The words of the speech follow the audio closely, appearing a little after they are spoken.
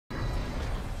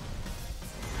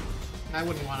I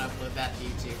wouldn't want to upload that to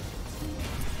YouTube.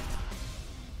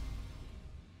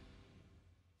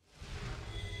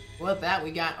 With that,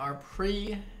 we got our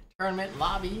pre-tournament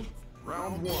lobby.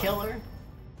 Round 1.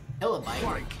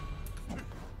 KillaByte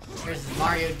versus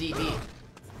MarioDB.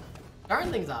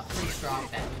 Starting things off pretty strong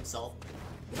with that moonsault.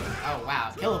 Oh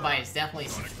wow, KillaByte is definitely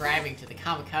subscribing to the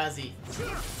kamikaze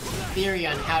theory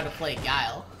on how to play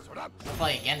Guile.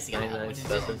 Play against Guile, which is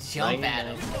just jump at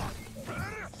him.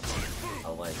 I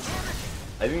like it.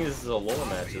 I think this is a lore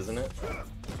match, isn't it?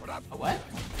 A what?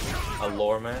 A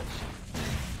lore match?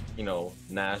 You know,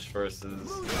 Nash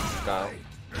versus Guile.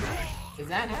 Does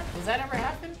that ever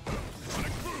happen?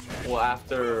 Well,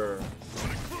 after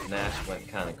Nash went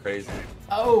kind of crazy.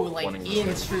 Oh, like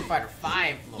in Street Fighter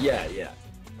V. Lore. Yeah, yeah.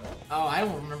 Oh, I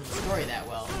don't remember the story that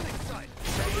well.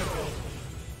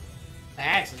 I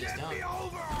actually just don't.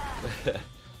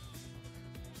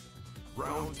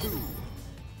 Round 2.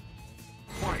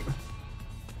 Fight.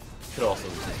 Could also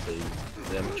just be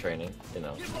them training, you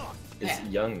know. It's Yeah.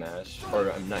 young Nash,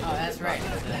 or I'm not. Oh, that's right.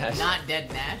 Nash. Not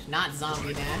dead Nash, not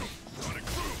zombie Nash.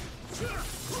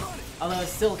 Although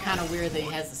it's still kind of weird that he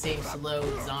has the same slow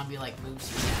zombie-like moves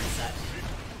and such.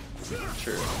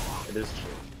 True. It is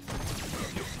true.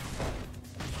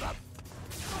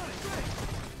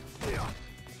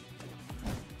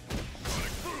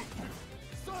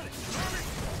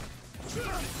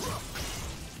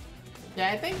 Yeah,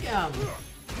 I think,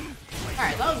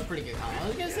 alright, that was a pretty good combo. I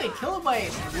was gonna say,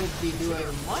 KillaByte would be doing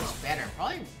much better.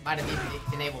 Probably might have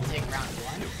even been able to take round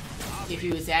 1 if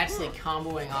he was actually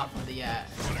comboing off of the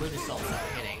moon assaults that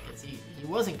were hitting, because he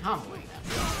wasn't comboing them.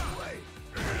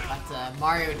 But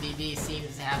MarioDB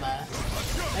seems to have a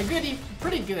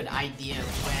pretty good idea of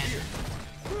when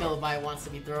KillaByte wants to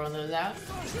be throwing those out.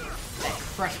 That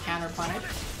crush counter punish.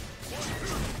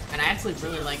 And I actually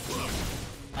really like the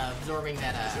absorbing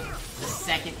that the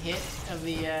second hit of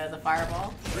the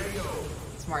fireball.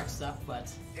 Smart stuff,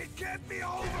 but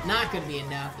not gonna be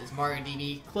enough as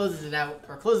MarioDB closes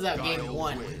out game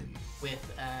 1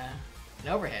 with an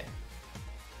overhead.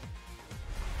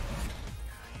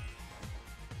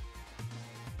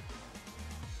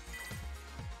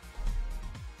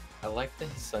 I like that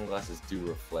his sunglasses do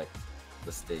reflect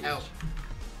the stage. Oh.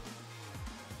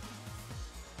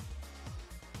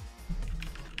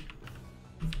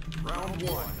 Round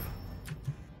 1.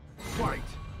 Fight.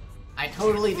 I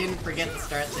totally didn't forget to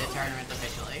start the tournament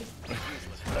officially.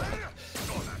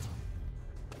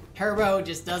 Turbo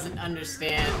just doesn't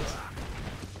understand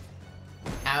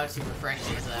how to refresh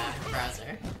his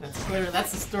browser.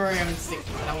 That's the story I'm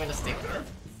gonna stick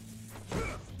with.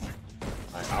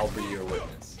 I'll be your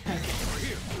witness.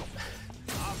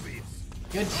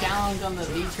 Good challenge on the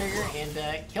V trigger, and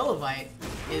KillaByte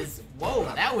is whoa.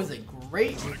 That was a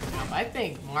great move. I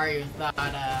think Mario thought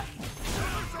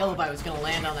KillaByte was gonna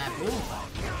land on that boom.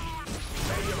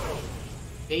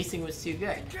 Spacing was too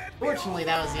good. Fortunately,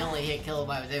 that was the only hit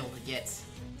KillaByte was able to get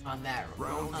on that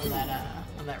round.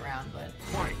 But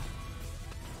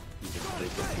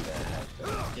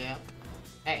yeah,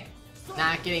 hey,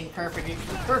 not getting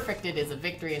perfected is a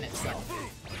victory in itself.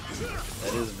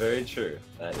 That is very true.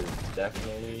 That is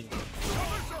definitely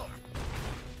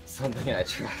something I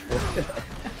try for.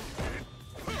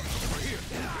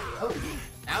 Oh,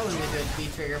 that was a good V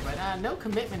trigger, but no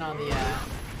commitment on the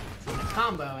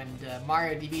combo, and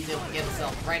MarioDB's able to get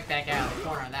himself right back out of the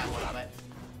corner on that one. But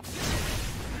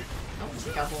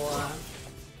a couple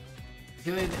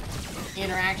good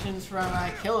interactions from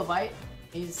KillaByte.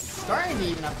 He's starting to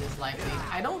even up his life lead.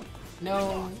 I don't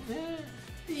know.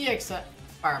 The EX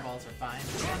fireballs are fine.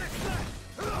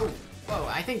 Oh, whoa!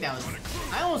 I think that was.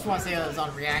 I almost want to say that was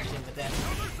on reaction, but then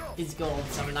he's gold,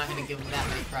 so I'm not going to give him that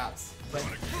many props. But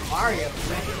Mario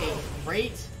with a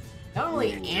great, not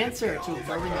only answer to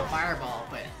absorbing the fireball,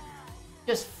 but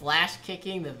just flash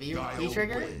kicking the V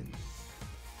trigger.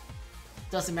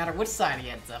 Doesn't matter which side he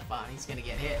ends up on, he's gonna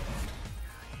get hit.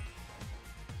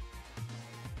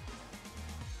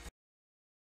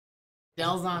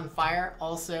 Dell's on fire,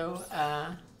 also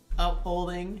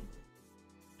upholding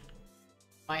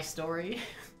my story.